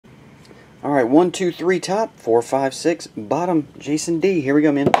All right, 1, 2, 3 top, 4, 5, 6 bottom. Jason D. Here we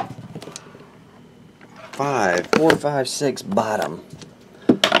go, man. 5, 4, 5, 6 bottom.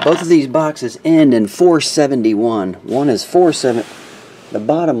 Both of these boxes end in 471. One is 47. The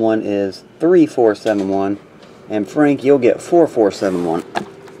bottom one is 3471, and Frank, you'll get 4471.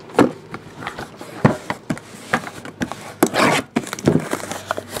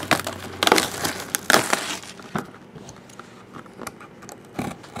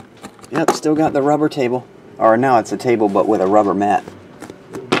 Yep, still got the rubber table. Or now it's a table but with a rubber mat.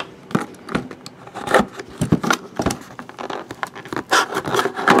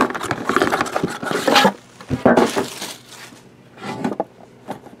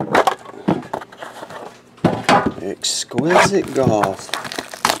 Exquisite Golf.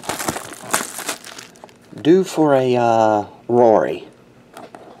 Due for a Rory.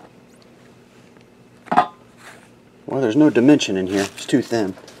 Well, there's no dimension in here. It's too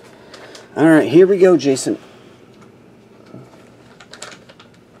thin. Alright, here we go, Jason.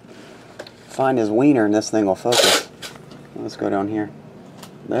 Find his wiener and this thing will focus. Let's go down here.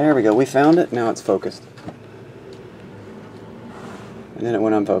 There we go. We found it. Now it's focused. And then it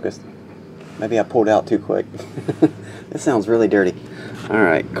went unfocused. Maybe I pulled out too quick. This sounds really dirty.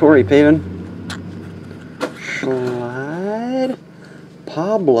 Alright, Corey Pavin. Slide.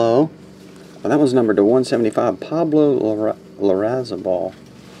 Pablo. Well, that was numbered to 175. Pablo Larrazabal.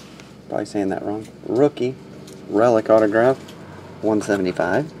 Probably saying that wrong. Rookie. Relic autograph.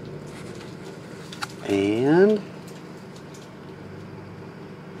 175. And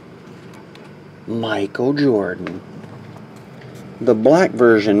Michael Jordan. The black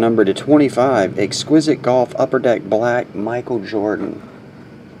version, numbered to 25. Exquisite Golf Upper Deck Black, Michael Jordan.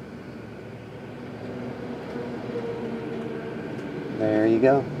 There you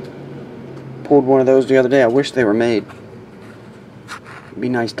go. Pulled one of those the other day. I wish they were made. It'd be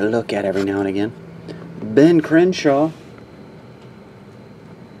nice to look at every now and again. Ben Crenshaw.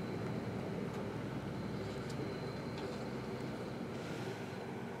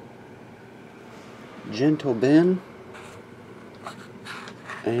 Gentle Ben.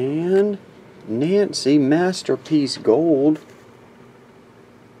 And Nancy Masterpiece Gold.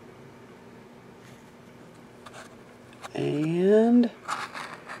 And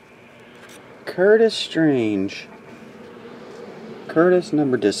Curtis Strange. Curtis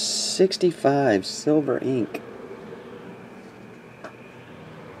numbered to 65, silver ink.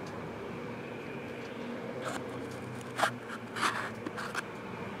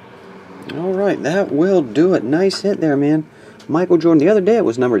 Alright, that will do it. Nice hit there, man. Michael Jordan. The other day it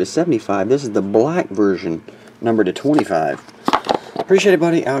was numbered to 75. This is the black version, numbered to 25. Appreciate it,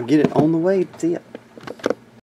 buddy. I'll get it on the way. See ya.